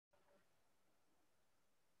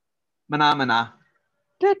Mana mana.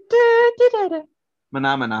 Da, da, da, da, da.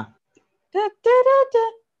 Mana mana. Da, da, da, da.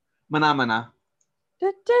 Mana mana.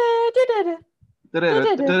 Da, da, da,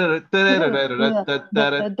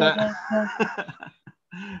 da, da.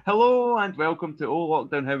 Hello and welcome to Oh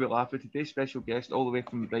Lockdown How We Laugh with today's special guest all the way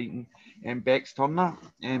from Brighton, Bex Turner.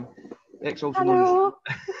 Bex also known Hello.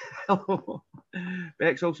 as Hello.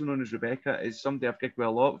 Bex, also known as Rebecca, is somebody I've gigged with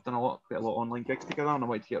a lot. We've done quite a lot of online gigs together, and I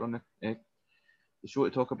wanted to get her on the show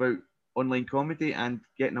to talk about online comedy and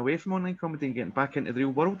getting away from online comedy and getting back into the real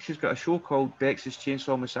world. She's got a show called Bex's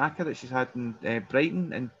Chainsaw Massacre that she's had in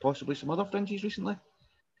Brighton and possibly some other fringes recently.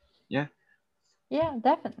 Yeah. Yeah,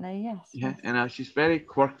 definitely, yes. Yeah, and she's very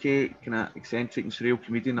quirky, kind of eccentric and surreal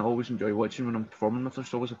comedian. I always enjoy watching when I'm performing with her.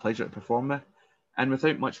 It's always a pleasure to perform with. And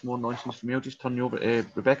without much more nonsense from me, I'll just turn you over to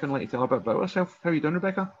Rebecca and let you tell a bit about herself. How are you doing,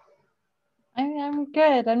 Rebecca? I'm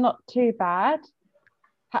good. I'm not too bad.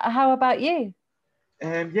 How about you?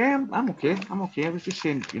 Yeah, I'm okay. I'm okay. I was just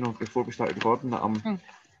saying, before we started recording that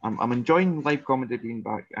I'm enjoying live comedy being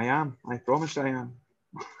back. I am. I promise I am.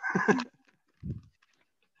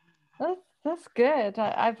 That's good.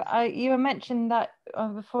 You were mentioned that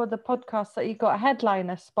before the podcast that you got a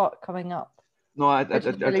headliner spot coming up. No, I cool.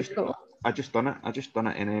 just done it. I just done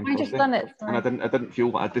it in I just done it, and I didn't feel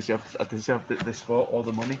that I deserved the spot or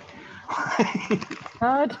the money.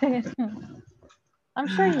 Oh dear. I'm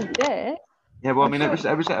sure you did. Yeah, well,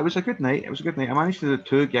 it was a good night. It was a good night. I managed to do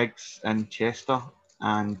 2 gigs in Chester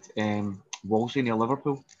and Wolsey near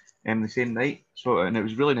Liverpool the same night. So, and it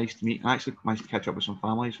was really nice to meet. I actually managed to catch up with some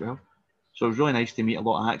family as well. So it was really nice to meet a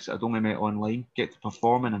lot of acts that I'd only met online, get to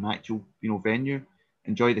perform in an actual, venue,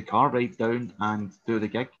 enjoy the car ride down and do the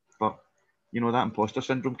gig. But, that imposter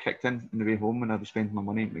syndrome kicked in on the way home when I was spending my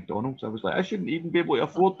money at McDonald's. I was like, I shouldn't even be able to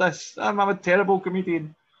afford this. I'm a terrible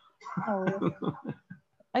comedian. Oh.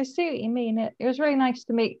 I see what you mean. It was really nice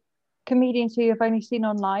to meet comedians who you've only seen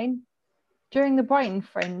online. During the Brighton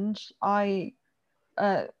Fringe, it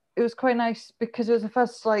was quite nice because it was the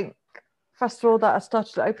first festival that I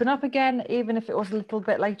started to open up again, even if it was a little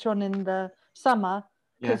bit later on in the summer,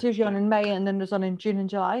 because it's usually on in May and then it was on in June and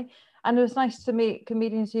July. And it was nice to meet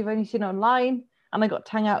comedians you've only seen online, and I got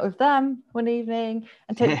to hang out with them one evening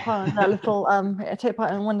and take part in one of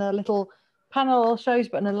the little panel shows,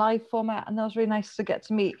 but in a live format. And that was really nice to get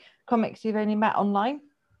to meet comics you've only met online,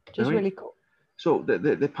 which is really cool. So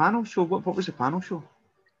the panel show, what was the panel show?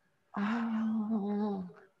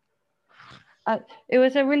 It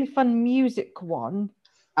was a really fun music one.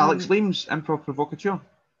 Alex Liam's Improv Provocateur.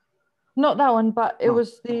 Not that one, but it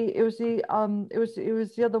was the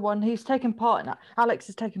other one. He's taken part in that. Alex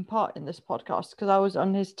has taken part in this podcast because I was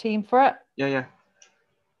on his team for it. Yeah.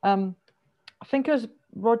 I think it was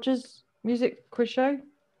Roger's music quiz show.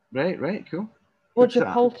 Right, cool. Roger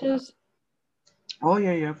Poulter's. Oh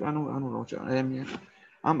yeah, I know Roger. Yeah.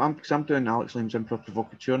 I'm doing Alex Liam's Improv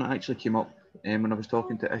Provocateur, and it actually came up when I was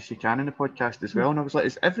talking to Ish Can in the podcast as well, and I was like,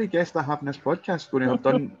 is every guest I have in this podcast going to have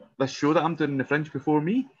done this show that I'm doing in the Fringe before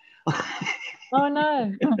me? Oh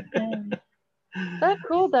no. They're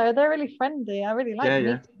cool though. They're really friendly. I really like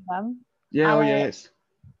meeting them. Yeah, Alex,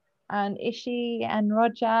 and Ishi and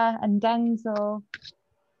Roger and Denzel.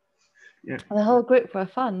 Yeah. The whole group were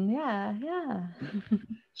fun. Yeah.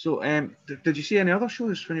 So, did you see any other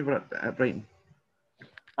shows when you were at Brighton?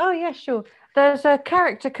 Oh yeah, sure. There's a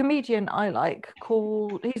character comedian I like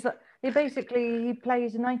called. He plays a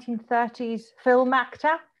 1930s film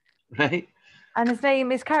actor. Right. And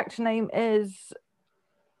his character name is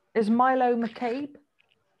Milo McCabe.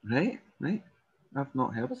 Right. I've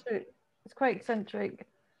not heard. It's quite eccentric,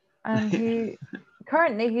 and he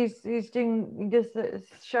does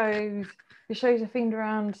shows. He shows a fiend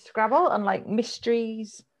around Scrabble and like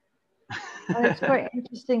mysteries. And it's quite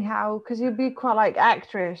interesting because he'll be quite like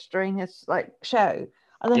actress during his like show,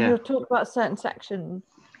 and then he'll talk about a certain section,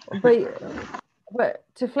 but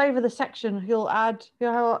to flavour the section, he'll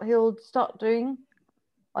start doing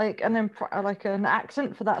like an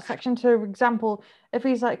accent for that section. So, for example, if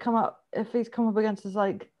he's come up against this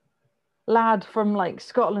like lad from like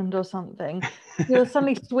Scotland or something, he'll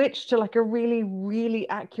suddenly switch to like a really, really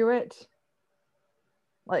accurate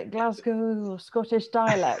like Glasgow or Scottish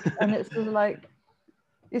dialect, and it's sort of like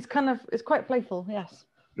it's quite playful. Yes.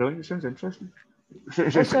 Brilliant. It sounds interesting.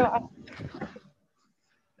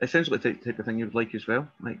 It sounds like the type of thing you would like as well.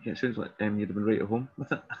 Like it sounds like you'd have been right at home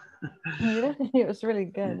with it. Yeah, it was really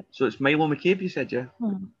good. Yeah. So it's Milo McCabe, you said, yeah?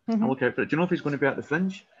 Mm-hmm. I'll look out for it. Do you know if he's going to be at the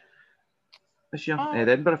Fringe this year? The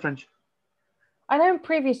Edinburgh Fringe? I know in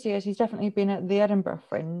previous years he's definitely been at the Edinburgh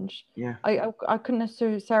Fringe. Yeah. I couldn't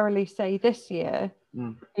necessarily say this year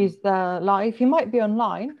he's there live. He might be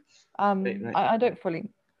online. Right. I don't fully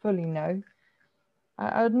fully know.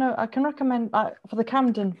 I would know. I can recommend for the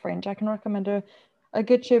Camden Fringe. I can recommend a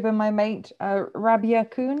good show by my mate Rabia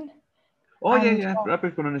Kuhn. Oh yeah.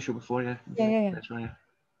 Rabbia's been on the show before, yeah. Yeah. That's right. Yeah.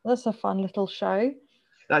 That's a fun little show.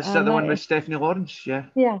 That's the one with Stephanie Lawrence, yeah.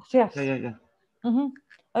 Yes. Yeah. Mm-hmm.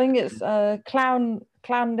 I think it's clown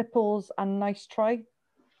nipples and nice try.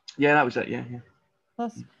 Yeah, that was it. Yeah.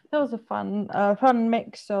 That was a fun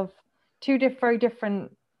mix of two very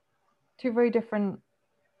different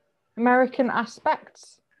American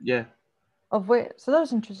aspects. Yeah. Of which, so that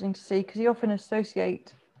was interesting to see because you often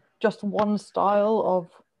associate just one style of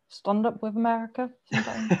stand-up with America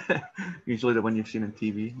sometimes. Usually the one you've seen on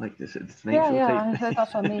TV, like the Tonight Show type. Yeah,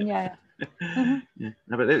 that's what I mean. Yeah. Mm-hmm. Yeah,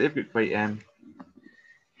 no, but they've got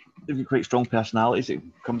quite strong personalities that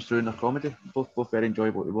comes through in their comedy. Both very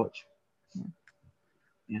enjoyable to watch.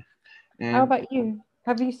 Yeah. How about you?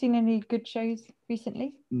 Have you seen any good shows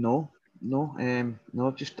recently? No.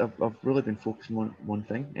 I've really been focusing on one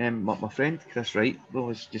thing. My friend Chris Wright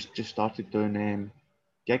has just started doing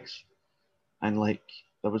gigs, and like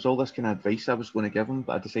there was all this kind of advice I was going to give him,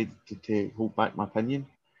 but I decided to hold back my opinion,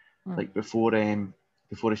 like before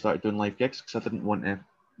he started doing live gigs, because I didn't want to,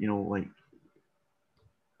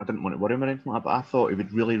 I didn't want to worry him or anything like that. But I thought he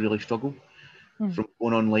would really, really struggle from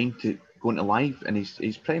going online to going to live, and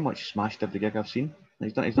he's pretty much smashed every gig I've seen.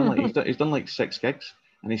 He's done like 6 gigs,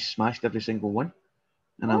 and he's smashed every single one.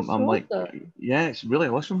 And I'm like, yeah, it's really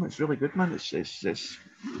awesome. It's really good, man. It's there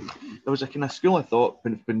was a kind of school of thought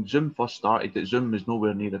when Zoom first started that Zoom was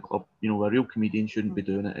nowhere near the club. A real comedian shouldn't be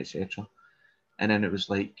doing it, etc. And then it was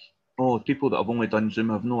like, oh, people that have only done Zoom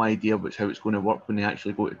have no idea how it's going to work when they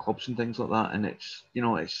actually go to clubs and things like that. And it's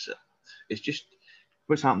just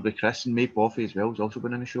what's happened with Chris and May Boffey as well, who's also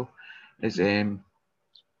been on the show, is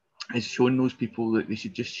showing those people that they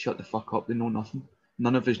should just shut the fuck up. They know nothing.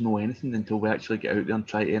 None of us know anything until we actually get out there and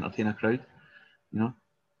try to entertain a crowd. Yeah.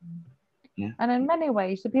 And in many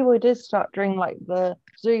ways, the people who did start during like the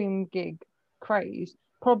Zoom gig craze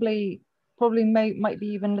probably might be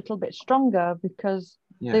even a little bit stronger because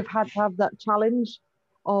they've had to have that challenge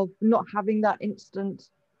of not having that instant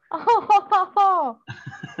of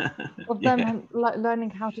them like learning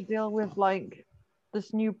how to deal with like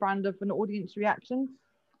this new brand of an audience reaction.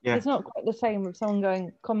 Yeah. It's not quite the same with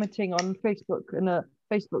someone commenting on Facebook in a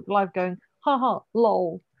Facebook live going, haha,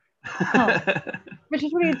 lol. Which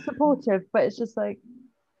is really supportive, but it's just like,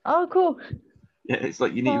 oh, cool. Yeah, it's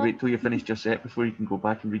like you need to wait till you finished your set before you can go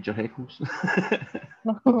back and read your heckles.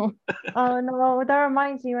 Oh no, that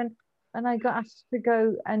reminds me when I got asked to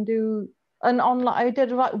go and do an online. I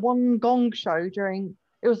did like one gong show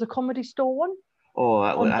it was a Comedy Store one. Oh,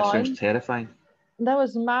 that sounds terrifying. That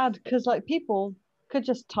was mad because like people could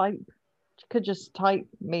just type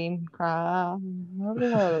mean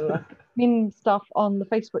stuff on the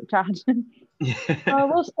Facebook chat. I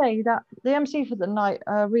will say that the MC for the night,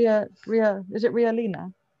 Ria, is it Ria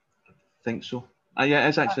Lena? I think so. Yeah,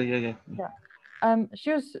 it's actually yeah.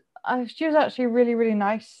 She was actually really, really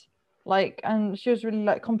nice. Like, and she was really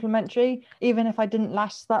like complimentary, even if I didn't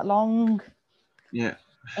last that long. Yeah.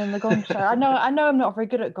 In the gong show, I know I'm not very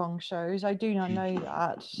good at gong shows. I do not know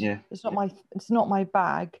that. Yeah. It's not my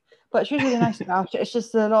bag. But she was really nice about it. It's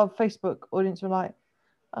just a lot of Facebook audience were like,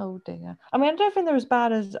 oh dear. I mean, I don't think they're as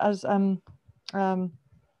bad as I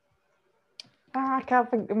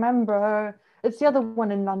can't remember. It's the other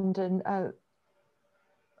one in London.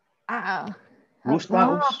 Roast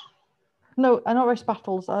battles? No, not roast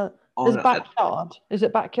battles. There's Backyard. Is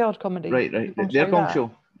it Backyard Comedy? Right. Their gong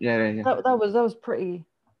show. Yeah. That was pretty.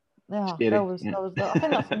 Yeah, scary. That was. I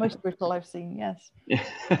think that's the most brutal I've seen. Yes. Yeah.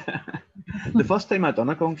 The first time I'd done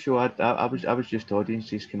a gong show, I was just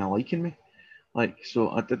audiences kind of liking me, like,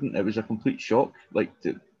 so I didn't. It was a complete shock, like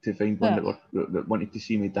to find one that wanted to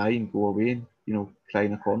see me die and go away and cry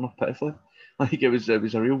in a corner pitifully. Like it was a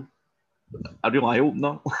real eye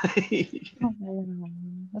opener.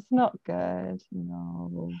 That's not good.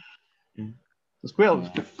 No. Yeah. There's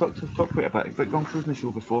talked quite a bit about gong shows in the show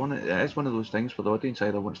before, and it is one of those things where the audience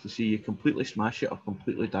either wants to see you completely smash it or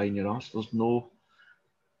completely die in your arse. There's no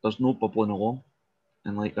bubbling along,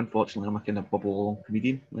 and like unfortunately I'm a kind of bubble along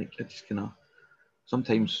comedian. Like I just kind of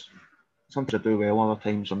sometimes I do well, other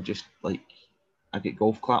times I'm just like I get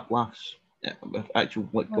golf clap laughs, actual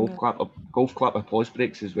like golf clap applause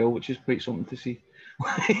breaks as well, which is quite something to see.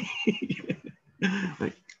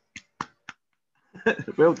 Like,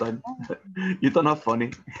 well done. You've done that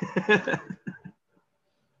funny.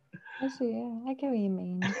 Yeah, I get what you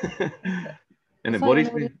mean. And it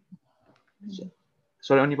worries me.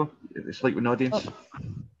 Sorry, on you go. It's like with an audience.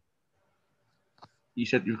 You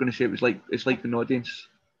said you were going to say it's like with an audience.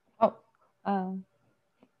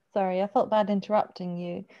 Sorry, I felt bad interrupting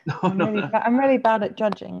you. No, I'm no, really no. I'm really bad at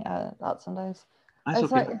judging that sometimes. That's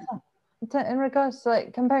It's okay. like in regards to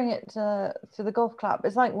like comparing it to the golf club.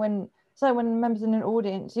 It's like when members in an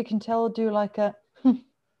audience, you can tell do like a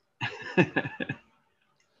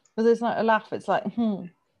but there's not a laugh. It's like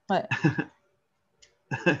like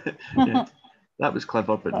Yeah, that was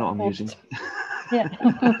clever, but like not amusing. forced. Yeah.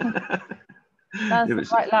 That's It the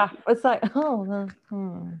was, right laugh. It's like, oh,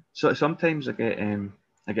 so sometimes I get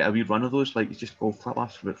a wee run of those, like it's just golf clap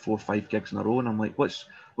laughs for about 4 or 5 gigs in a row, and I'm like, what's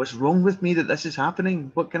wrong with me that this is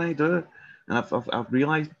happening? What can I do? And I've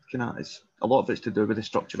realised it's a lot of it's to do with the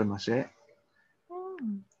structure of my set,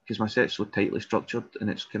 because my set's so tightly structured, and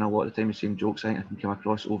it's kind of a lot of the time the same jokes. I think I can come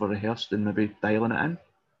across over rehearsed and maybe dialing it in,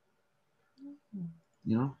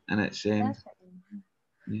 and it's yeah,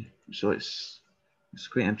 so it's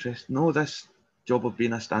quite interesting. No, this job of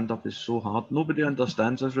being a stand-up is so hard. Nobody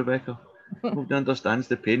understands us, Rebecca. Nobody understands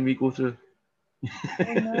the pain we go through.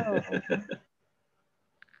 I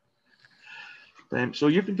know. So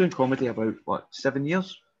you've been doing comedy about what, 7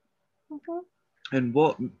 years? And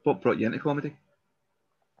what brought you into comedy?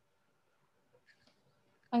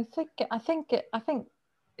 I think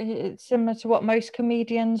it's similar to what most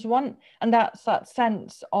comedians want, and that's that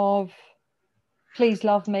sense of please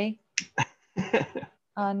love me.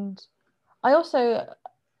 And I also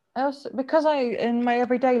because in my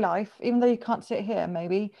everyday life, even though you can't sit here,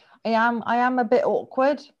 maybe I am a bit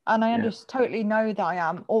awkward, and I just totally know that I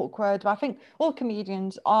am awkward. But I think all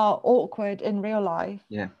comedians are awkward in real life.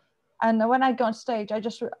 Yeah. And when I go on stage, I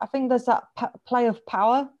think there's that play of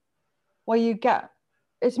power where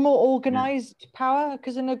it's more organized power,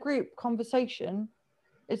 because in a group conversation,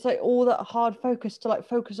 it's like all that hard focus to like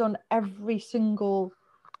focus on every single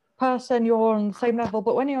person. You're on the same level,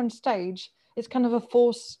 but when you're on stage, it's kind of a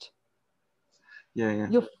forced. Yeah.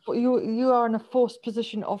 You are in a forced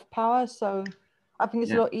position of power, so I think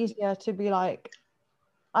it's a lot easier to be like,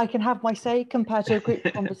 I can have my say, compared to a group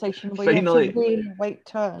conversation where Finally, you have to really wait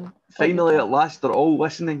turn. Finally, at last, they're all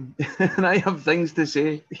listening, and I have things to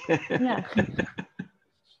say. Yeah.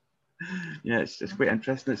 Yeah, it's quite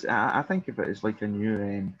interesting. I think of it as like a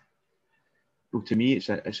new. Well, to me,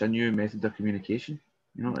 it's a new method of communication.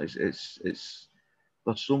 It's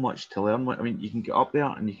there's so much to learn. I mean, you can get up there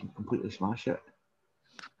and you can completely smash it,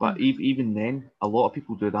 but even then, a lot of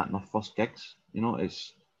people do that in their first gigs.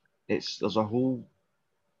 There's a whole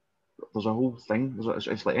thing.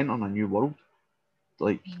 It's like entering a new world.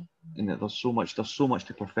 Like, and there's so much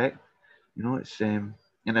to perfect.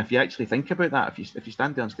 And if you actually think about that, if you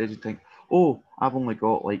stand there on stage and think, oh, I've only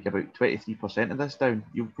got like about 23% of this down,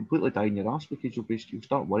 you'll completely die in your ass, because you'll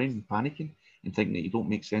start worrying and panicking and thinking that you don't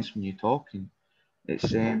make sense when you talk, and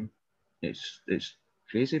it's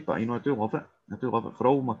crazy. But I do love it. I do love it, for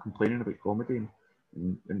all my complaining about comedy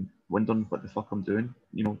and wondering what the fuck I'm doing.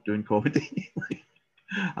 Doing comedy.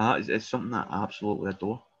 It's something that I absolutely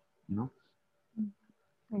adore.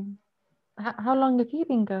 How long have you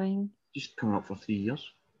been going? Just coming up for 3 years.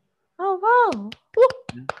 Oh wow!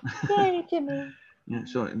 Yay, Jimmy! Yeah,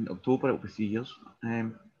 so in October it'll be 3 years.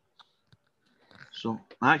 So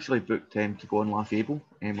I actually booked to go on Laugh Able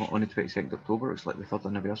on the 22nd of October. It's like the 3rd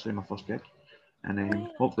anniversary of my first gig, and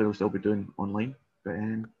hopefully we'll still be doing online. But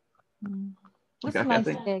that's a nice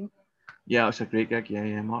gig. Yeah, it's a great gig.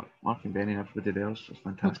 Yeah. Mark and Benny and everybody there is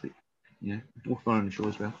fantastic. Yeah, both on the show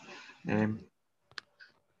as well.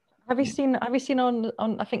 Have you seen on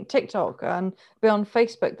I think TikTok and on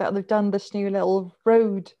Facebook that they've done this new little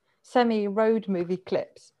semi-road movie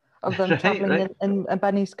clips of them traveling in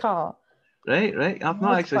Benny's car? Right. I've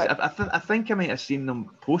not actually. I think I might have seen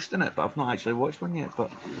them posting it, but I've not actually watched one yet. But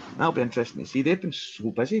that'll be interesting to see. They've been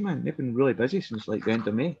so busy, man. They've been really busy since like the end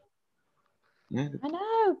of May. Yeah. I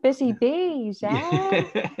know, busy bees. Yeah.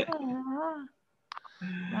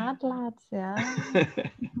 Mad lads. Yeah.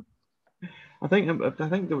 I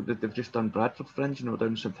think they've just done Bradford Fringe, and they were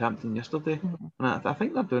down Southampton yesterday, and I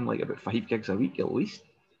think they're doing like about 5 gigs a week at least.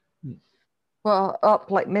 Well,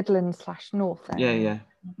 up like Midlands / North. Yeah.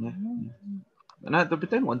 And they'll be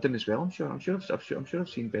down London as well. I'm sure I've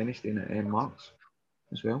seen Benny staying at Mark's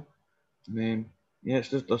as well. It's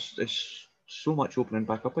there's so much opening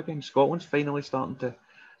back up again. Scotland's finally starting to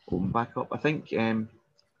open back up. I think. Yay.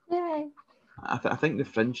 I think the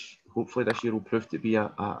Fringe hopefully this year will prove to be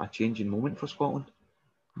a changing moment for Scotland.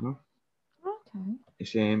 Okay.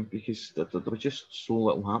 It's because there was just so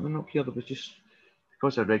little happening up here. There was just,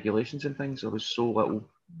 because of regulations and things, there was so little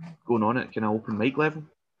going on at kind of open mic level.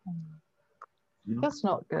 That's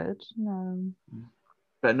not good. No.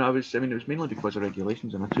 But no, it was mainly because of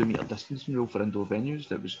regulations and a 2 metre distancing rule for indoor venues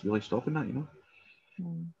that was really stopping that.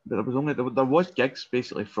 But there was gigs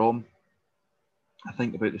basically from, I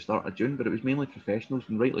think, about the start of June, but it was mainly professionals,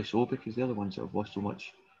 and rightly so, because they're the ones that have lost so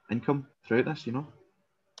much income throughout this, you know.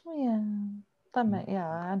 Yeah,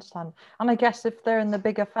 I understand. And I guess if they're in the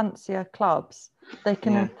bigger, fancier clubs, they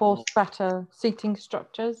can enforce better seating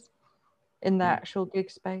structures in their actual gig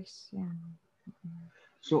space. Yeah.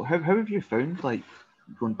 So how have you found, like,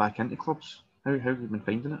 going back into clubs? How have you been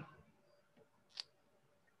finding it?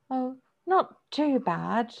 Oh, not too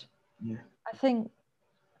bad. Yeah. I think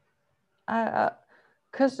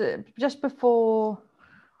because just before,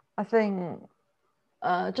 I think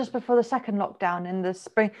just before the second lockdown in the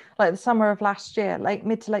spring, like the summer of last year, like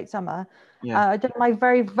mid to late summer, I did my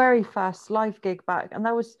very, very first live gig back, and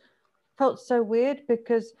that felt so weird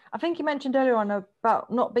because I think you mentioned earlier on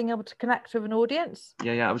about not being able to connect with an audience.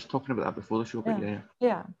 Yeah, I was talking about that before the show, but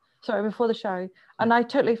yeah. Sorry, before the show, and I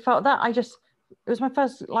totally felt that. It was my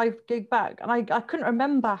first live gig back, and I couldn't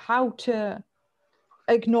remember how to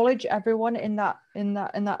acknowledge everyone in that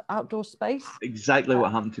outdoor space. Exactly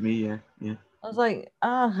what happened to me. Yeah. I was like,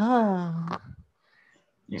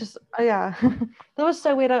 just that was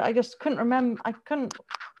so weird. I just couldn't remember.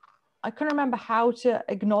 I couldn't remember how to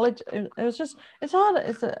acknowledge. It was just, it's hard.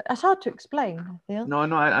 It's hard to explain, I feel. No, I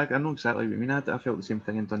know exactly what you mean. I felt the same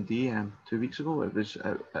thing in Dundee 2 weeks ago. It was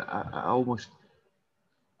I almost,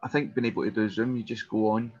 I think, being able to do Zoom, you just go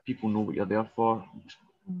on, people know what you're there for. It's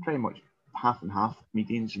pretty much half and half,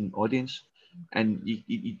 comedians and audience, and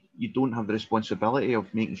you don't have the responsibility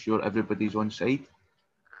of making sure everybody's on side.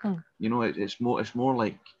 You know, it's more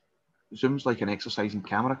like Zoom's like an exercise in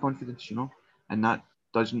camera confidence, you know, and that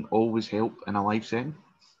doesn't always help in a live setting.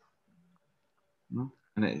 You know?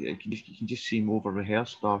 And it can just seem over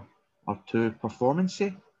rehearsed or too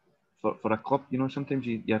performancey for a club. You know, sometimes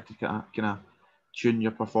you have to kind of tune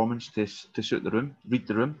your performance to suit the room, read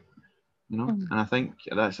the room. You know, and I think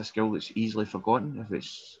that's a skill that's easily forgotten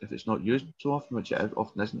if it's not used so often, which it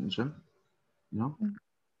often isn't in Zoom. You know.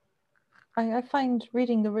 I find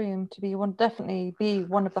reading the room to be definitely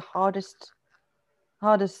one of the hardest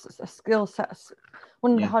skill sets,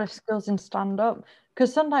 one of the hardest skills in stand-up,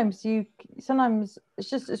 because sometimes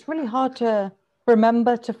it's really hard to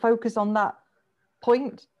remember to focus on that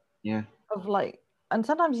point of like, and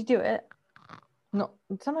sometimes you do it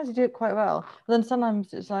quite well, but then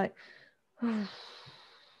sometimes it's like I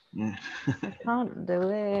can't do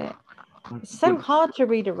it. It's so hard to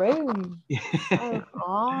read a room. So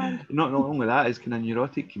hard. Not only that, is kind of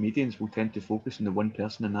neurotic comedians will tend to focus on the one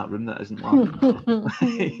person in that room that isn't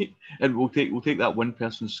laughing, and we'll take that one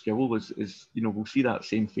person's skill as you know, we'll see that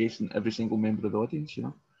same face in every single member of the audience, you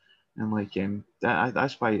know, and like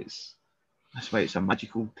that's why it's a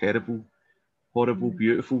magical, terrible, horrible,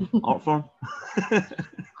 beautiful art form.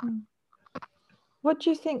 What do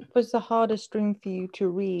you think was the hardest room for you to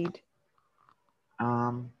read?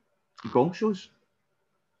 Gong shows,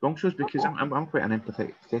 because I'm quite an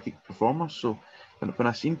empathetic performer. So when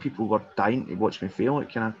I seen people were dying to watch me fail,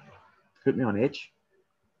 it kind of put me on edge.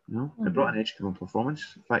 You know, it brought an edge to my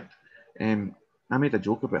performance. In fact, I made a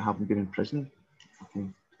joke about having been in prison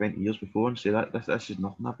 20 years before and say that this is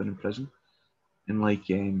nothing. I've been in prison, and like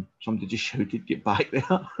somebody just shouted, "Get back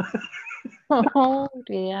there!" Oh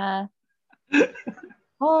dear.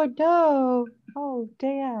 Oh no. Oh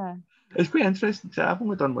dear. It's quite interesting. I've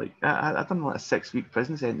only done like I done like a 6-week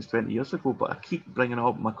prison sentence 20 years ago, but I keep bringing it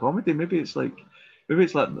up in my comedy. Maybe it's like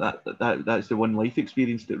that's the one life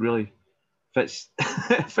experience that really fits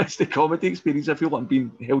fits the comedy experience. I feel like I'm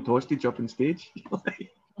being held hostage up on stage.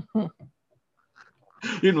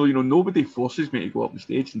 you know, nobody forces me to go up on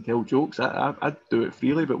stage and tell jokes. I do it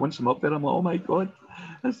freely, but once I'm up there, I'm like, oh my god,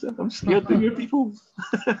 I'm scared to hear people.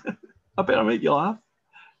 I better make you laugh.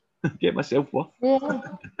 Get myself worth. Yeah.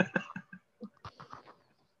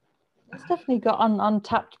 It's definitely got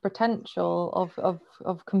untapped potential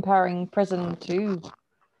of comparing prison to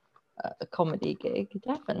a comedy gig.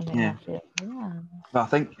 Definitely, Yeah. I feel. Yeah. But I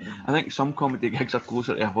think some comedy gigs are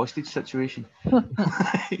closer to a hostage situation. But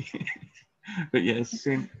yeah,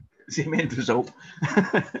 same end result.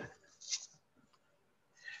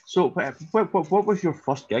 So, what was your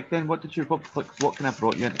first gig then? What kind of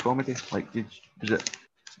brought you into comedy? Like,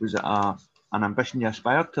 was it an ambition you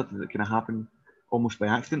aspired to? Did it kind of happen almost by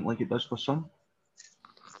accident, like it does for some?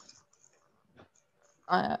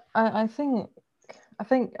 I think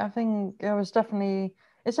it was definitely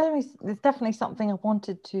it's definitely something I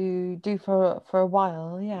wanted to do for a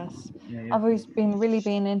while. Yes, I've always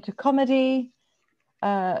been into comedy.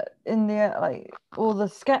 In the like all the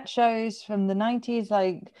sketch shows from the 90s,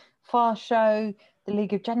 like Fast Show, The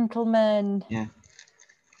League of Gentlemen,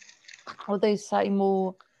 all those slightly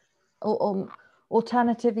more, or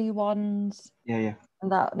alternative-y ones, Yeah.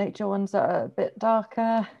 and that nature ones that are a bit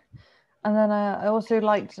darker. And then I also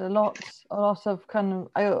liked a lot of kind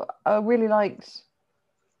of, I really liked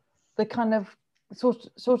the kind of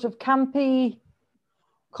sort of campy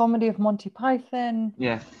comedy of Monty Python.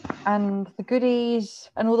 Yeah. And the Goodies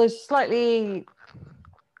and all those slightly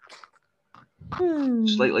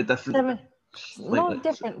Slightly different. not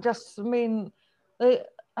different, just I mean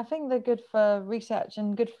I think they're good for research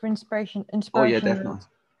and good for inspiration. Oh yeah, definitely.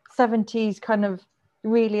 70s kind of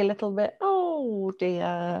really a little bit, oh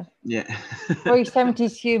dear. Yeah. Very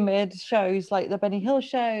 70s humoured shows like the Benny Hill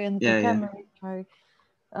Show and the Yeah, Big yeah. Emery Show.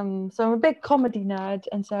 So I'm a big comedy nerd,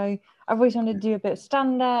 and so I've always wanted to do a bit of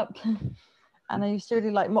stand-up. And I used to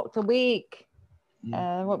really like Mock the Week.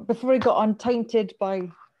 Before he got untainted by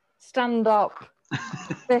stand-up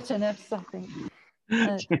bitterness, I think.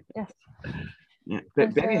 Yes. Yeah,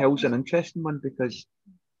 but Benny Hill's an interesting one because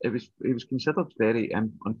it was considered very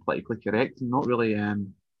unpolitically correct and not really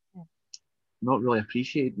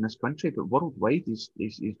appreciated in this country, but worldwide his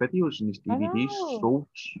videos and his DVDs sold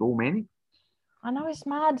so many. I know, it's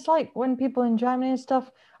mad. It's like when people in Germany and stuff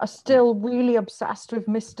are still really obsessed with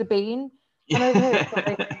Mr. Bean. And over here it's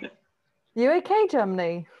like, you okay,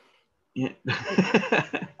 Germany? Yeah.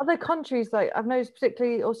 Other countries, like I've noticed,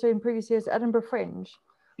 particularly also in previous years, Edinburgh Fringe,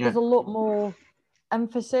 there's a lot more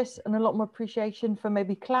emphasis and a lot more appreciation for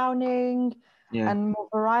maybe clowning and more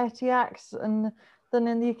variety acts. And then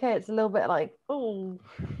in the UK, it's a little bit like, oh.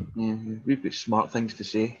 Yeah, we've got smart things to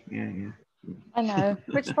say. Yeah. I know,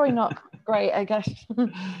 which is probably not great, I guess.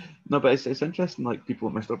 No, but it's interesting, like people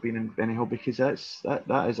like Mr. Bean and Benny Hill, because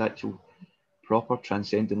that is actual proper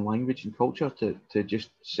transcending language and culture to just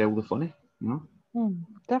sell the funny, you know.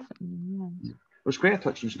 Definitely, yeah. It was quite a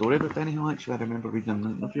touching story about Benny Hill, actually. I remember reading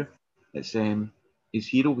an interview. It's his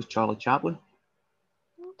hero was Charlie Chaplin.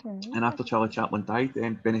 Okay. And after Charlie Chaplin died,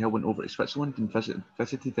 Benny Hill went over to Switzerland and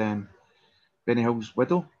visited Benny Hill's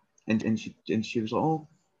widow, and she was like, oh,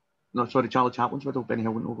 no, sorry, Charlie Chaplin's widow. Benny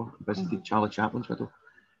Hill went over and visited Charlie Chaplin's widow,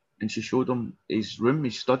 and she showed him his room,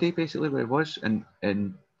 his study, basically where he was, and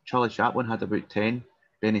Charlie Chaplin had about 10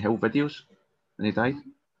 Benny Hill videos, and he died.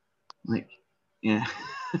 Like, yeah.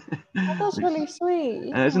 Oh, that's really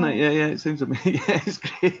sweet. Isn't it? Yeah. It sounds amazing. Yeah, it's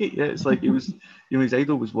great. Yeah, it's like he was, his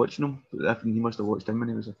idol was watching him. I think he must have watched him when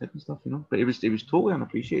he was a kid and stuff, But he was totally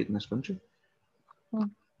unappreciated in this country.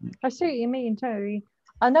 I see what you mean, Terry.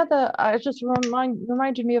 Another, it just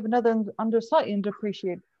reminded me of another slightly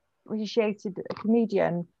underappreciated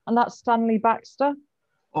comedian, and that's Stanley Baxter.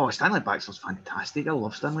 Oh, Stanley Baxter's fantastic. I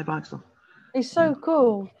love Stanley Baxter. He's so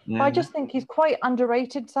cool. But I just think he's quite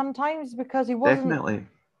underrated sometimes because he wasn't. Definitely.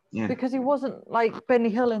 Yeah. Because he wasn't like Benny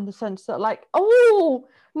Hill in the sense that, like, oh,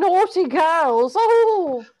 naughty girls,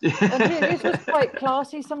 oh. And it was quite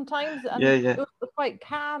classy sometimes. And it was quite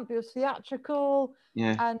camp, it was theatrical.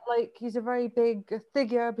 Yeah. And like, he's a very big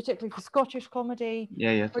figure, particularly for Scottish comedy.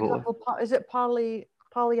 Yeah, for totally. Example, is it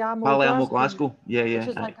Palermo Glasgow? Yeah. Which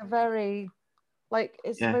is like a very, like,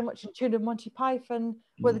 it's very much in tune with Monty Python,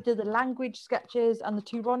 where they did the language sketches and the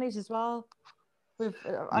two Ronnies as well. With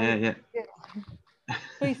yeah.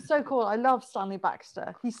 But he's so cool. I love Stanley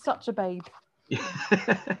Baxter. He's such a babe. Yeah,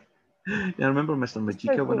 I remember Mr.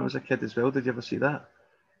 Magica when I was a kid as well. Did you ever see that?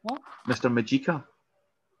 What? Mr. Magica.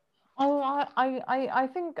 Oh, I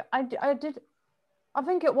think I did. I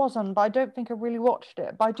think it wasn't, but I don't think I really watched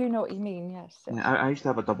it. But I do know what you mean. Yes. Yeah, I used to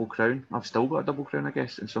have a double crown. I've still got a double crown, I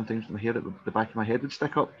guess. And sometimes my hair, the back of my head would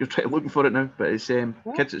stick up. You're trying looking for it now, but it's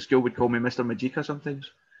kids at school would call me Mr. Magica sometimes.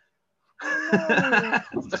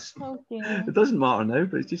 It doesn't matter now,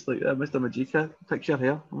 but it's just like Mr. Magica, fix your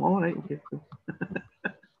hair. I'm all right, okay, cool.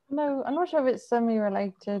 No, I'm not sure if it's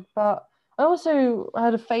semi-related, but I also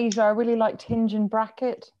had a phase where I really liked Hinge and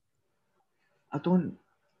Bracket. I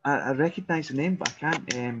recognise the name, but I can't.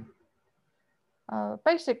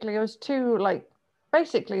 Basically, it was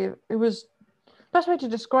it was, best way to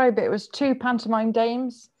describe it, was two pantomime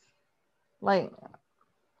dames, like.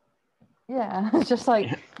 Yeah, just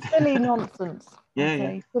like silly nonsense.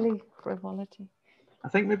 Silly frivolity. I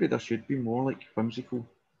think maybe there should be more like whimsical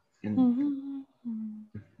and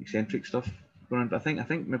eccentric stuff going on. But I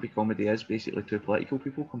think maybe comedy is basically two political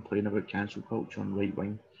people complain about cancel culture and right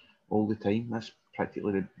wing all the time. That's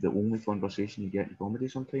practically the only conversation you get in comedy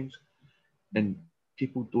sometimes. And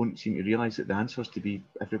people don't seem to realise that the answer is to be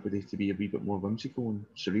everybody to be a wee bit more whimsical and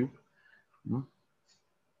surreal.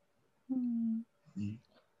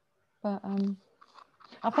 But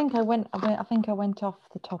I think I went off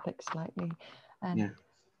the topic slightly, and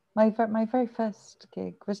my very first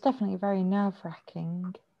gig was definitely very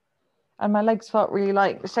nerve-wracking, and my legs felt really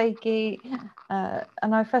like shaky. And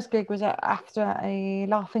my first gig was after a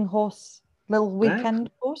Laughing Horse little weekend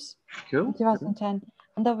course Cool. in 2010,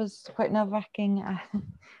 and that was quite nerve-wracking.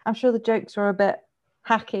 I'm sure the jokes were a bit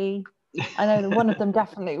hacky. I know that one of them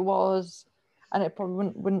definitely was, and it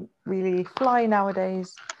probably wouldn't really fly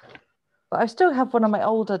nowadays. But I still have one of my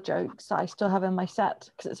older jokes that I still have in my set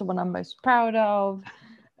because it's the one I'm most proud of.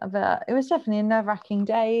 But it was definitely a nerve-wracking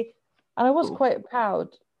day, and I was quite proud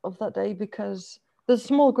of that day because there's a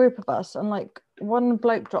small group of us, and like one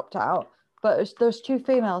bloke dropped out, but there's two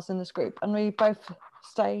females in this group, and we both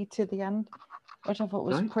stayed to the end, which I thought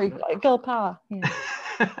was pretty like girl power. Yeah.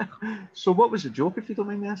 So what was the joke, if you don't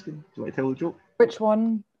mind me asking? Do you want to tell the joke? Which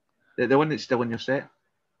one? The one that's still in your set.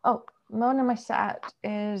 Oh, one in my set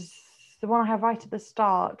is the one I have right at the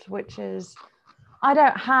start, which is, I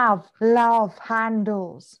don't have love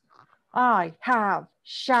handles. I have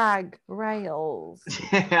shag rails.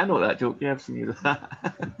 I know that joke. Yeah, I've seen you do that.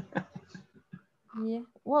 Yeah.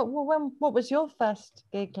 What was your first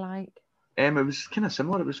gig like? It was kind of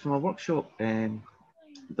similar. It was from a workshop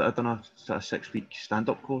that I'd done a sort of 6-week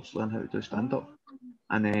stand-up course, learn how to do stand-up,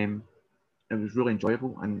 and it was really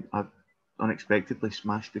enjoyable. And I unexpectedly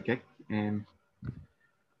smashed the gig, and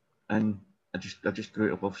I just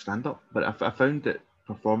grew to love stand-up. But I found that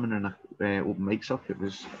performing in a open mic circuit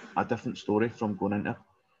was a different story from going into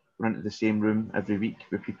the same room every week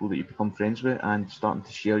with people that you become friends with and starting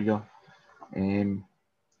to share your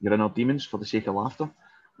inner demons for the sake of laughter.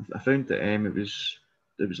 I found that it was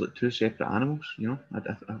like two separate animals. You know, I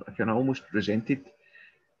kind of almost resented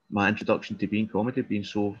my introduction to being comedy being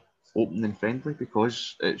so open and friendly,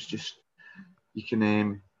 because it's just you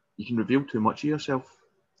can reveal too much of yourself,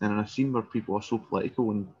 and in a scene where people are so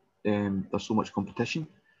political and there's so much competition,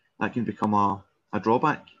 that can become a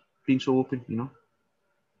drawback, being so open, you know.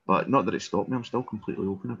 But not that it stopped me. I'm still completely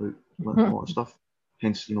open about a lot of stuff.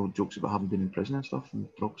 Hence, you know, jokes about having been in prison and stuff, and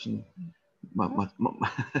drugs and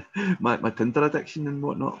my Tinder addiction and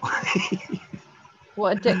whatnot.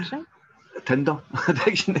 What addiction? Tinder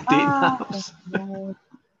addiction to dating apps.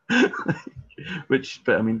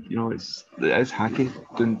 But I mean, you know, it is hacky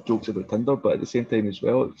doing jokes about Tinder, but at the same time as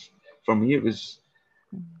well, for me it was,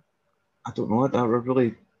 I don't know,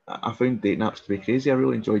 I found dating apps to be crazy. I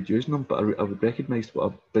really enjoyed using them, but I would recognise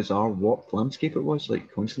what a bizarre, warped landscape it was,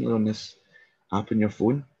 like constantly on this app on your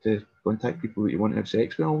phone to contact people that you want to have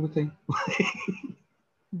sex with all the time.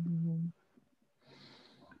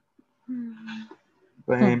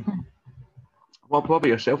 But what about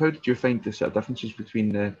yourself? How did you find the sort of differences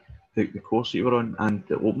between the course that you were on and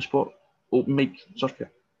the open mic circuit?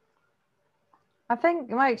 I think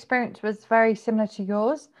my experience was very similar to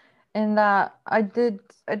yours, in that I did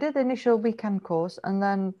the initial weekend course, and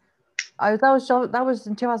then that was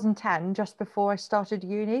in 2010, just before I started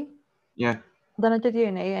uni. Yeah. Then I did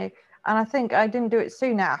uni, and I think I didn't do it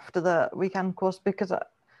soon after the weekend course because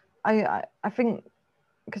I think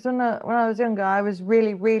because when I was younger, I was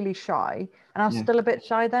really, really shy, and I was still a bit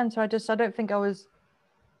shy then. So I don't think I was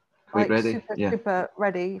quite ready. Super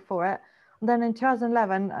ready for it. And then in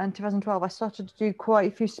 2011 and 2012, I started to do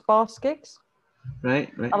quite a few sparse gigs. Right.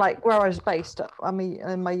 Like where I was based,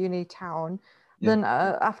 in my uni town. Yeah. Then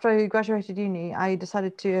after I graduated uni, I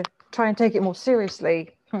decided to try and take it more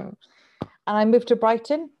seriously. And I moved to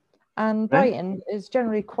Brighton. And Brighton is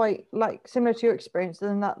generally quite like similar to your experience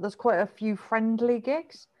in that there's quite a few friendly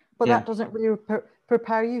gigs, but that doesn't really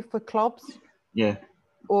prepare you for clubs. Yeah.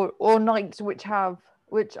 Or nights which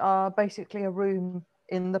are basically a room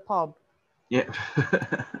in the pub. Yeah.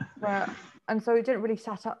 And so it didn't really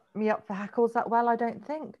set me up for hackles that well, I don't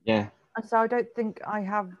think. Yeah. And so I don't think I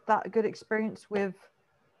have that good experience with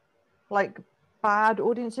like bad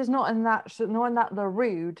audiences. Not in that they're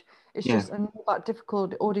rude. It's just about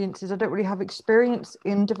difficult audiences. I don't really have experience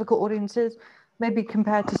in difficult audiences. Maybe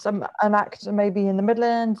compared to an actor maybe in the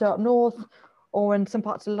Midlands or up north, or in some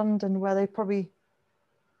parts of London where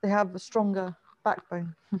they have a stronger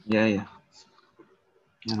backbone. Yeah.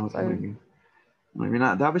 I know what you mean. I mean,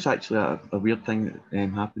 that was actually a weird thing that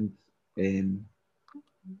happened in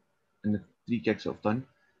the 3 gigs I've done.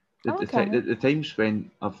 The times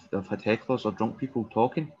when I've had hecklers or drunk people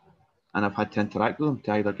talking, and I've had to interact with them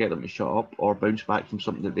to either get them to shut up or bounce back from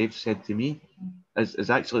something that they've said to me, is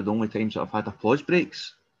actually the only times that I've had applause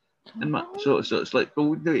breaks. And so it's like,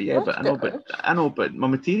 well, I know, but my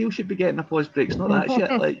material should be getting applause breaks, not that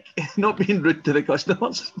shit. Like, not being rude to the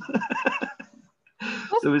customers.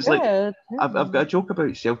 It was good. Like, I've got a joke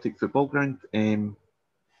about Celtic football ground.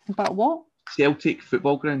 About what? Celtic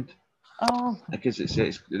football ground. Oh. Because it's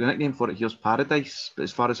the nickname for it here's Paradise, but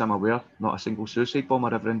as far as I'm aware, not a single suicide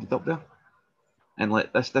bomber ever ended up there. And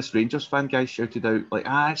like this Rangers fan guy shouted out like,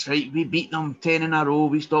 that's right, we beat them 10 in a row,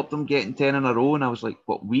 we stopped them getting 10 in a row. And I was like,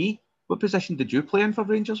 what, we? What position did you play in for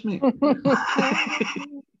Rangers, mate?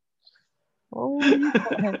 Oh, you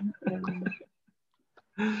got him.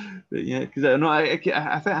 But yeah, because I know I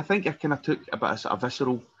think I kind of took a bit of sort of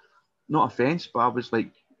visceral, not offence, but I was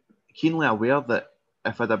like keenly aware that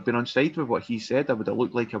if I'd have been on side with what he said, I would have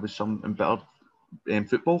looked like I was some embittered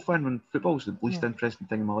football fan when football was the least interesting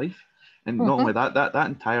thing in my life. And not only that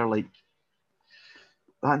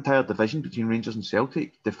entire division between Rangers and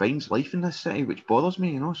Celtic defines life in this city, which bothers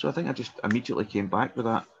me, you know. So I think I just immediately came back with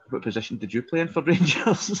that. What position did you play in for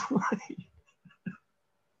Rangers?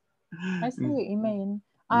 I see what you mean.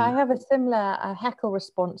 I have a similar heckle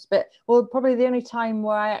response, but probably the only time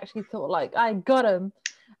where I actually thought like I got him,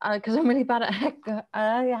 because I'm really bad at heckle.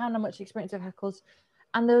 I don't have much experience of heckles,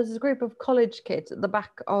 and there was this group of college kids at the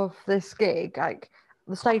back of this gig. Like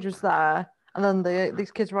the stage was there, and then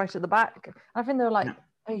these kids right at the back. I think they were like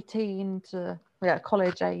 18 to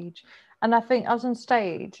college age, and I think I was on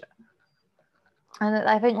stage. And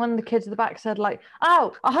I think one of the kids at the back said like,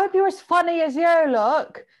 "Oh, I hope you're as funny as you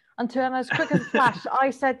look." Until as quick as a flash,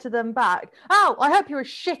 I said to them back, "Oh, I hope you're as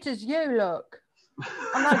shit as you look."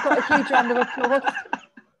 And I got a huge round of applause.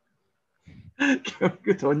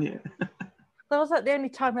 Good on you. That was like the only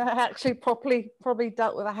time I actually probably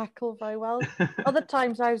dealt with a heckle very well. Other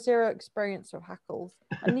times I have zero experience with heckles.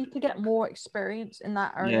 I need to get more experience in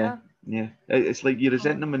that area. Yeah. It's like you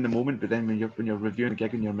resent them in the moment, but then when you're reviewing a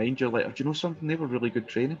gig in your mind, you're like, oh, do you know something? They were really good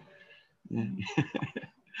training. Yeah.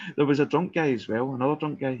 There was a drunk guy as well, another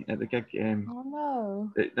drunk guy at the gig. Oh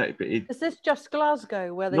no! Is this just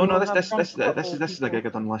Glasgow where they? No. This is a gig I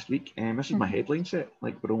done last week. This is my headline set.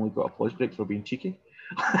 Like we're only got a applause break for being cheeky.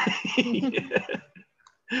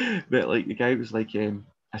 But like the guy was like,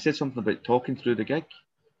 I said something about talking through the gig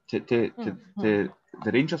to the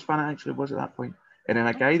Rangers fan I actually was at that point, and then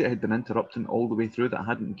a guy that had been interrupting all the way through that I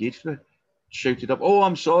hadn't engaged with shouted up, "Oh,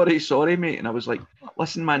 I'm sorry, mate." And I was like,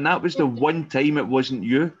 "Listen, man, that was the one time it wasn't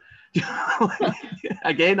you."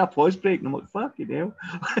 Again, applause break, and I'm like, "Fucking hell!"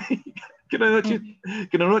 Can I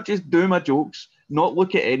not just do my jokes, not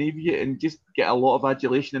look at any of you, and just get a lot of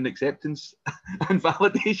adulation and acceptance and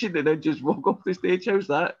validation, and then just walk off the stage? How's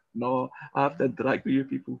that? No, I have to interact with you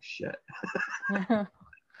people. Shit.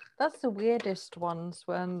 That's the weirdest ones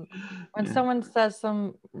when someone says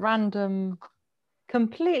some random,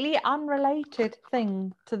 completely unrelated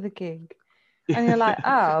thing to the gig, and you're like,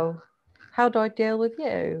 "Oh, how do I deal with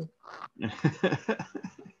you?"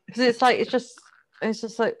 Because it's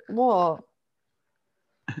just like, what?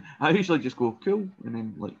 I usually just go cool, and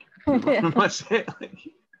then like that's it.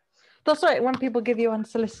 That's right. When people give you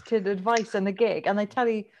unsolicited advice in a gig, and they tell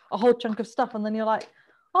you a whole chunk of stuff, and then you're like,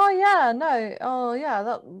 "Oh yeah, no, oh yeah,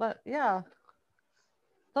 that yeah,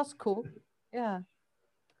 that's cool, yeah."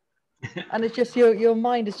 And it's just your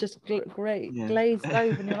mind is just great, glazed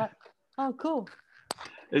over, and you're like, "Oh, cool."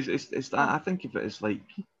 It's that I think of it as like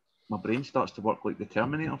my brain starts to work like the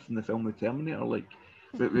Terminator from the film The Terminator, like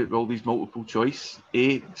with all these multiple choice.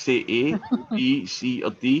 Say A, B, C,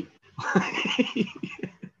 or D.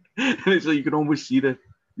 And it's like you can almost see the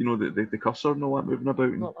cursor and all that moving about.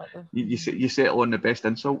 And like you settle on the best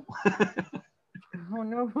insult. Oh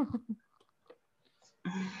no.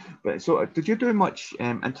 But so, did you do much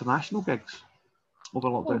international gigs over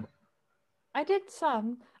lockdown? I did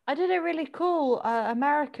some. I did a really cool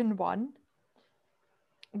American one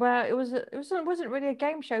where it wasn't really a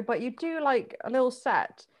game show, but you do like a little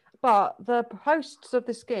set, but the hosts of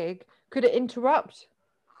this gig could interrupt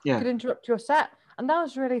your set, and that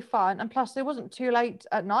was really fun. And plus it wasn't too late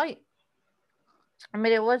at night. I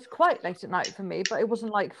mean, it was quite late at night for me, but it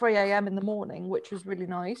wasn't like 3 a.m. in the morning, which was really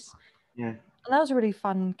nice. Yeah. And that was a really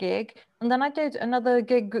fun gig. And then I did another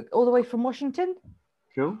gig all the way from Washington.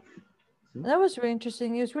 Cool. That was really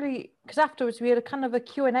interesting. It was really, because afterwards we had a kind of a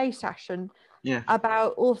Q&A session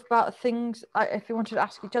about things if you wanted to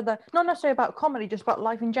ask each other, not necessarily about comedy, just about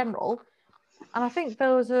life in general. And I think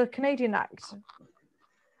there was a Canadian act,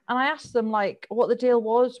 and I asked them like what the deal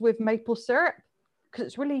was with maple syrup, because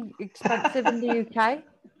it's really expensive in the UK.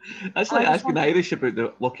 That's like asking Irish about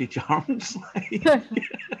the Lucky Charms. No,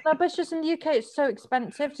 but it's just in the UK it's so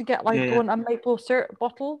expensive to get a maple syrup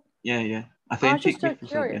bottle. Yeah. I was just so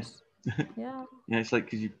curious. Yeah. Yeah, it's like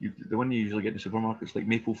because the one you usually get in the supermarket is like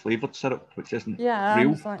maple flavoured syrup, which isn't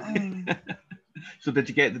real. Like, So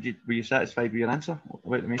were you satisfied with your answer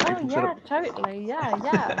about the maple syrup? Yeah, totally.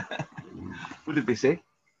 Yeah. What did they say?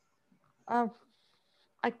 I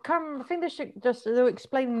can't remember. I think they were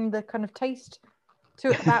explaining the kind of taste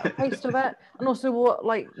of it, and also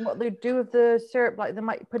what they do with the syrup. Like they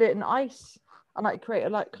might put it in ice and like create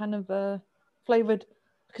like kind of flavored,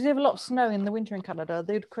 because they have a lot of snow in the winter in Canada.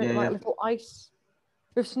 They'd create like little ice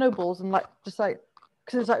with snowballs and like just like,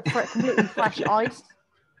 because it's like completely fresh ice.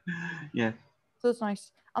 Yeah. So it's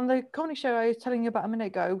nice. And the comedy show I was telling you about a minute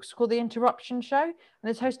ago was called The Interruption Show, and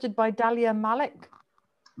it's hosted by Dahlia Malik.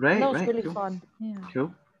 Right. And that was Right. really Cool. fun. Yeah.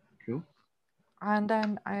 Cool. Cool. And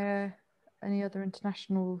then any other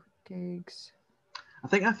international gigs? I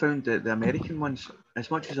think I found that the American ones, as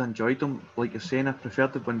much as I enjoyed them, like you're saying, I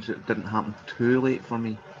preferred the ones that didn't happen too late for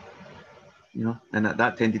me. You know, and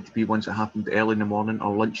that tended to be ones that happened early in the morning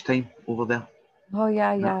or lunchtime over there. Oh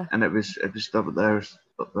yeah, yeah. And it was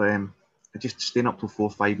just staying up till 4 or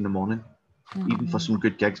 5 in the morning, even for some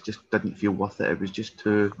good gigs, just didn't feel worth it. It was just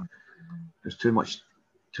too much,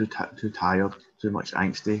 too tired, too much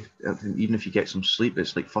angsty. Even if you get some sleep,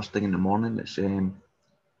 it's like first thing in the morning. It's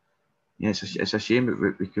it's a shame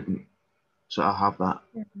that we couldn't sort of have that.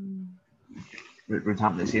 It would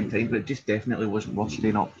happen at the same time, but it just definitely wasn't worth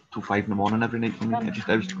staying up till 5 in the morning every night for me. It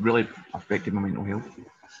was really affected my mental health.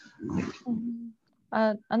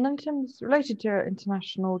 And then in terms related to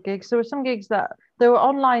international gigs, there were some gigs that they were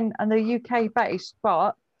online and they're UK based,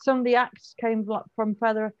 but some of the acts came from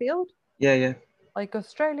further afield. Yeah. Like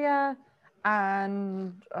Australia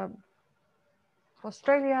and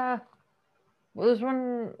Australia. Well, there was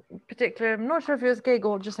one particular, I'm not sure if it was a gig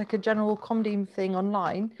or just like a general comedy thing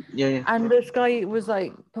online. Yeah. And this guy was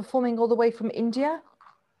like performing all the way from India.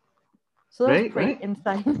 So that was pretty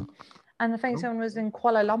insane. And I think someone was in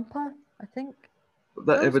Kuala Lumpur, I think.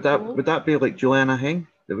 Would that be like Juliana Heng?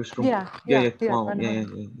 That was from yeah.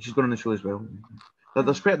 She's going on the show as well. There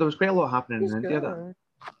was quite a lot happening in India.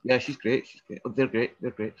 Yeah, she's great. They're great.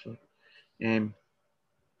 So, there's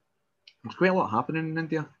quite a lot happening in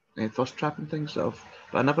India. Thirst trap and things but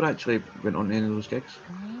I never actually went on any of those gigs.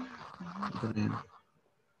 But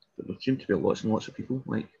there seemed to be lots and lots of people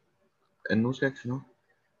like in those gigs, you know.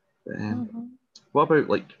 But, what about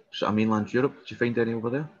like sort of mainland Europe? Did you find any over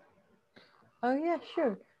there? Oh yeah,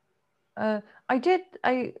 sure. I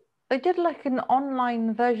did like an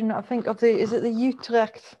online version, I think, of is it the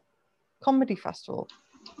Utrecht Comedy Festival?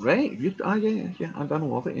 Right. Yeah. I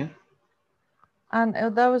know of it. Yeah. And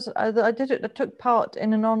I took part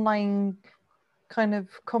in an online kind of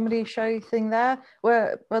comedy show thing there,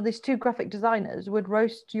 where these two graphic designers would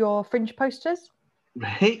roast your fringe posters.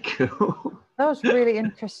 Right. Cool. That was really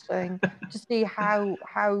interesting to see how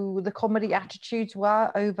the comedy attitudes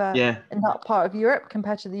were over in that part of Europe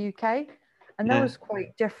compared to the UK, and that was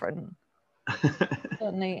quite different.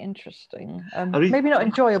 Certainly interesting. Maybe not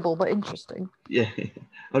enjoyable, but interesting. Yeah,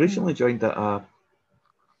 I recently joined a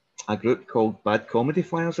group called Bad Comedy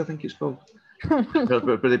Flyers, I think it's called,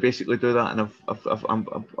 where they basically do that, and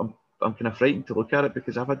I'm kind of frightened to look at it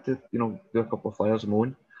because I've had to do a couple of flyers of my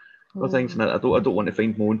own. Things, and I don't want to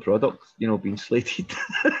find my own product, being slated.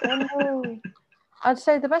 Oh, I'd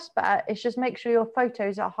say the best bet is just make sure your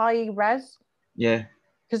photos are high res. Yeah.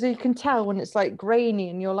 Because you can tell when it's like grainy,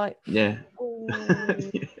 and you're like, yeah.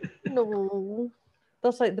 No.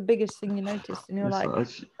 That's like the biggest thing you notice, and you're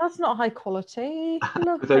that's not high quality.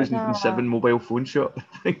 Look 2007 mobile phone shot.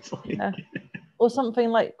 Yeah. Or something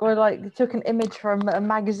like, they took an image from a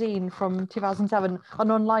magazine from 2007, an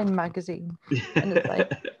online magazine, and it's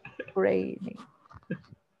like grainy.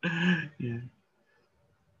 Yeah.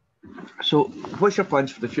 So, what's your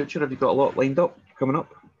plans for the future? Have you got a lot lined up coming up?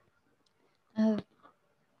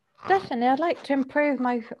 Definitely, I'd like to improve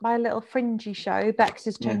my little fringy show,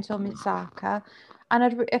 Bex's Chainsaw Misaka, and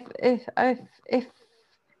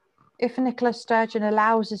if Nicola Sturgeon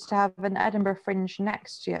allows us to have an Edinburgh Fringe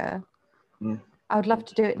next year, I would love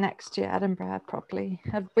to do it next year, Edinburgh properly.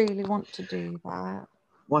 I really want to do that.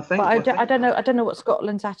 Well, I don't know what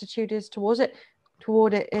Scotland's attitude is toward it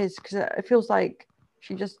because it feels like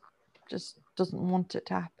she just doesn't want it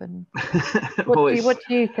to happen. What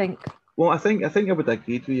do you think? Well, I think I would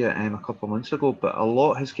agree with you a couple of months ago, but a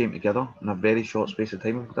lot has came together in a very short space of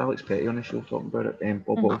time. With Alex Petty on the show talking about it,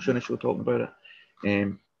 Bob Walsh on the show talking about it,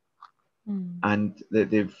 and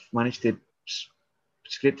they've managed to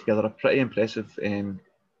scrape together a pretty impressive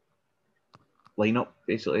lineup,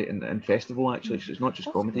 basically, and festival actually. So it's not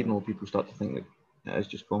just comedy, even though people start to think that it is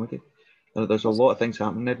just comedy. There's a lot of things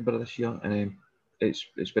happening in Edinburgh this year, and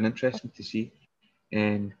it's been interesting to see.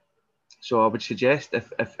 So I would suggest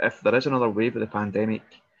if there is another wave of the pandemic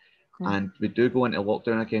and we do go into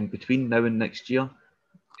lockdown again between now and next year,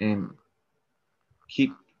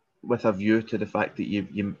 keep with a view to the fact that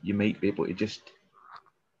you might be able to just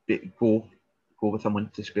go with a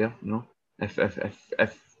month to spare, if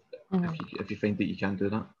you find that you can do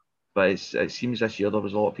that. But it seems this year there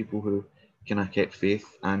was a lot of people who kind of kept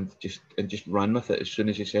faith and just ran with it as soon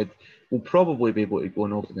as he said we'll probably be able to go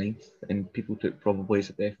on August 9th, and people took probably as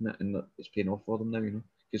a definite, and that it's paying off for them now,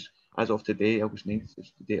 because as of today, August 9th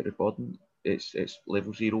is the date of recording. It's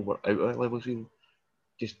level 0. We're out of level 0.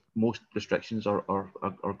 Just most restrictions are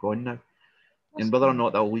gone now. That's And whether or good.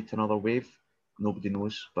 not that will lead to another wave, nobody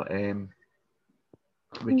knows. But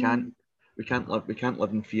we can't live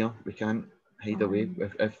in fear. We can't hide away.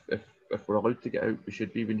 If we're allowed to get out, we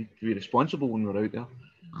should be. We need to be responsible when we're out there.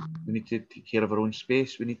 We need to take care of our own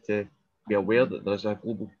space. We need to be aware that there's a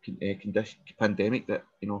global pandemic that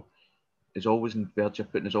is always in verge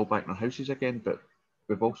of putting us all back in our houses again. But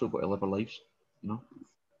we've also got to live our lives.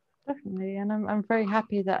 Definitely, and I'm very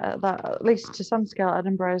happy that at least to some scale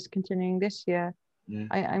Edinburgh is continuing this year. Yeah.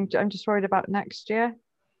 I'm just worried about next year.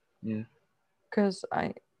 Yeah. Because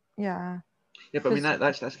Yeah, but I mean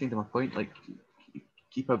that's kind of my point. Like,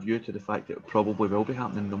 keep a view to the fact that it probably will be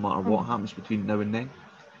happening no matter what happens between now and then.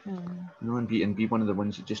 And be one of the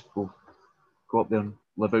ones that just go up there and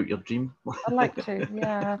live out your dream. I'd like to,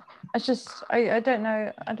 yeah. It's just I don't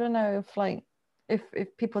know if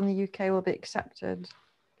people in the UK will be accepted,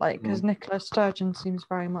 because Nicola Sturgeon seems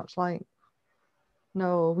very much like,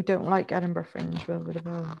 no, we don't like Edinburgh Fringe. Blah, blah,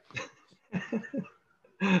 blah.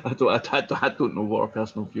 I don't know what our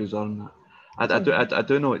personal views are on that. I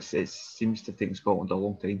do know it seems to take Scotland a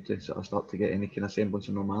long time to sort of start to get any kind of semblance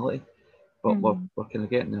of normality, but we're kind of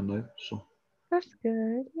getting there now. So that's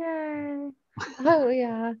good, yay! Oh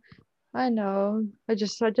yeah, I know. I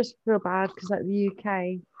just feel bad because the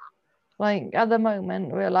UK, at the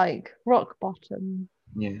moment we're rock bottom.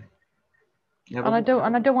 Yeah. And I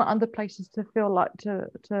don't want other places to feel to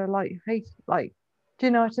hate, do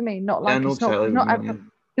you know what I mean? Not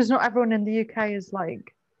because not everyone in the UK is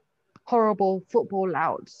horrible football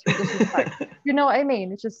louts. You know what I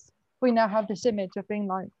mean? It's just we now have this image of being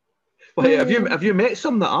like. Well, have you met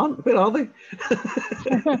some that aren't? Where are they?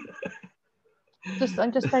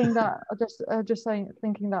 I'm just saying that.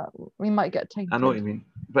 Thinking that we might get tainted. I know what you mean,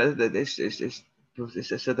 but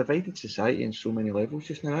it's a divided society in so many levels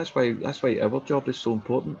just now. That's why our job is so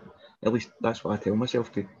important. At least that's what I tell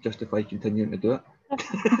myself to justify continuing to do it.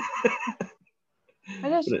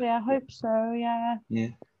 I hope so. Yeah. Yeah.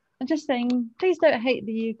 I'm just saying, please don't hate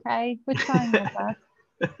the UK. We're trying our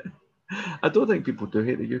best. I don't think people do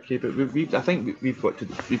hate the UK, but I think we've got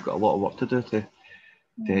a lot of work to do to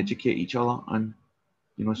educate each other on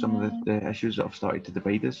some of the issues that have started to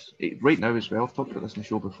divide us. Right now as well, I've talked about this in the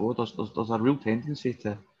show before. There's a real tendency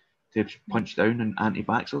to punch down on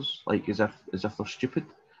anti-vaxxers, as if they're stupid,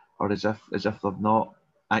 or as if they've not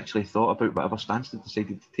actually thought about whatever stance they've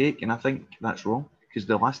decided to take. And I think that's wrong, because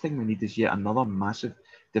the last thing we need is yet another massive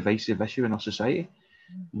divisive issue in our society.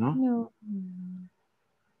 No.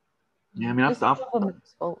 Yeah, I mean, it's the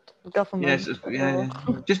government's fault. The government. Yes, yeah.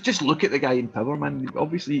 Just look at the guy in power, man.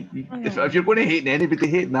 Obviously, if you're going to hate anybody,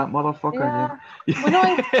 hating that motherfucker. Yeah.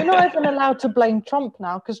 We're not even allowed to blame Trump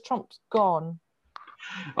now because Trump's gone.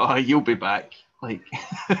 Oh, you'll be back. We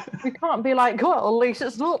can't be like, well, at least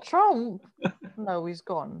it's not Trump. No, he's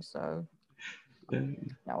gone. So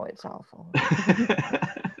now it's our fault.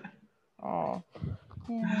 Oh.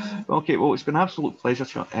 Yeah. Okay, well, it's been an absolute pleasure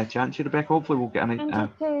chatting to you, Rebecca. Hopefully, we'll get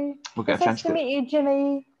a chance to meet you,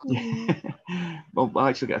 Jimmy. We'll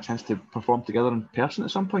actually get a chance to perform together in person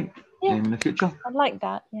at some point in the future. I'd like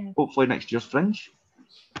that. Yeah. Hopefully, next year's Fringe.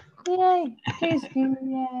 Yay! Please do.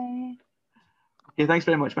 Yay. Okay, thanks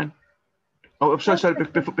very much, man. Oh, sorry.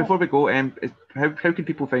 Before we go, how can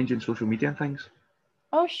people find you on social media and things?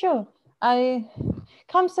 Oh, sure. I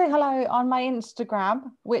come say hello on my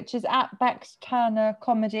Instagram, which is @Bex Turner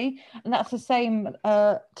Comedy, and that's the same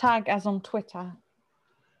tag as on Twitter.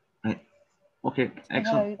 Right. Okay.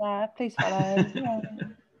 Excellent. Hello there. Please follow. Yeah.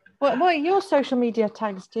 What are your social media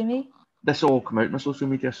tags, Jimmy? This will all come out in my social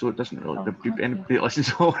media, so it doesn't really. Anybody that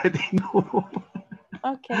listens already know.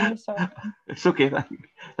 Okay. Sorry. It's okay.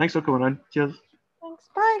 Thanks for coming on. Cheers. Thanks.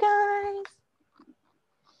 Bye, guys.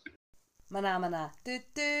 Mana mana do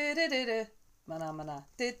do do do do. Mana mana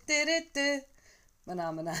do do do do. Mana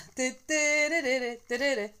mana do do do do do do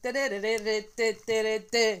do do do do do do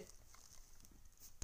do.